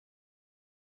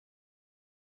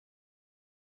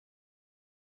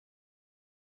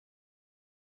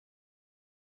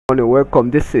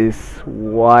Welcome. This is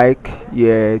Waec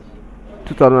year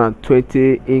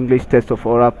 2020 English test of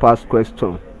oral past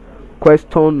question.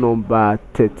 Question number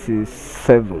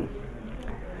 37.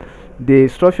 The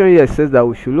instruction here says that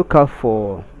we should look out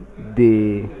for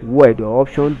the word or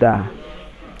option that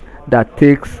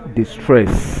takes the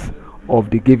stress of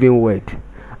the given word,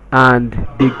 and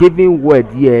the given word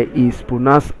here is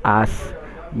pronounced as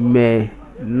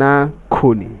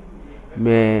menakoni.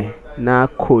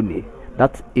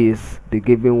 That is the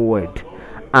given word.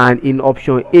 And in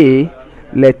option A,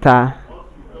 letter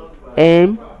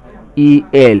MEL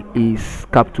is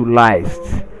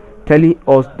capitalized, telling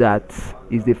us that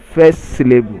is the first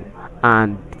syllable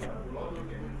and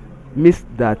means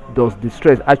that does the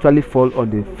stress actually fall on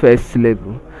the first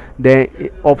syllable. Then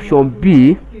option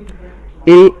B,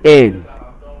 AN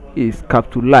is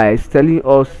capitalized, telling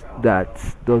us that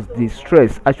does the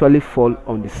stress actually fall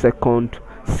on the second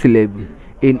syllable.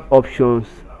 In options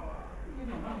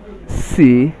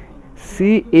C,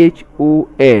 CHOL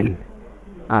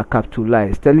are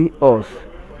capitalized, telling us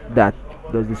that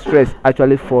does the stress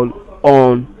actually fall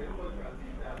on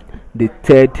the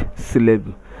third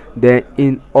syllable. Then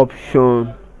in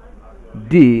option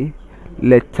D,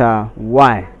 letter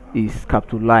Y is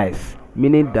capitalized,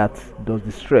 meaning that does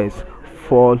the stress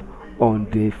fall on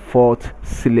the fourth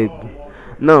syllable.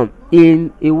 Now,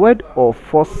 in a word of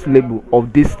fourth syllable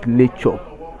of this nature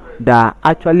that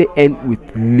actually end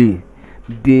with li,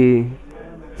 the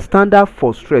standard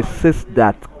for stress says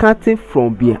that counting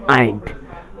from behind,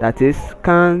 that is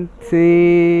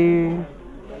counting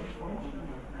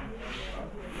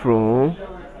from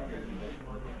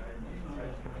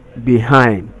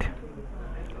behind,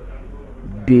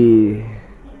 the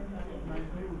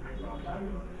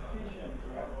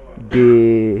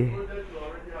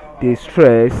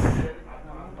stress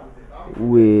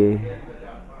will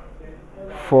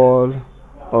fall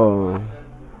on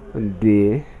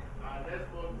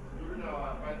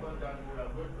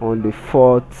the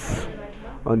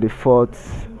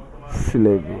fourth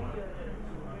syllable.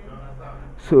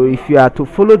 So if you are to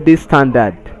follow this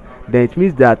standard, then it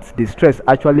means that the stress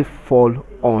actually fall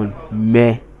on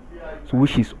me, so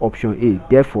which is option A.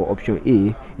 Therefore option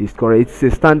A is correct. It's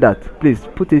a standard. Please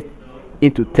put it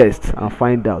into test and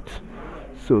find out.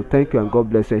 So thank you and God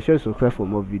bless you. Ensure you subscribe for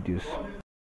more videos.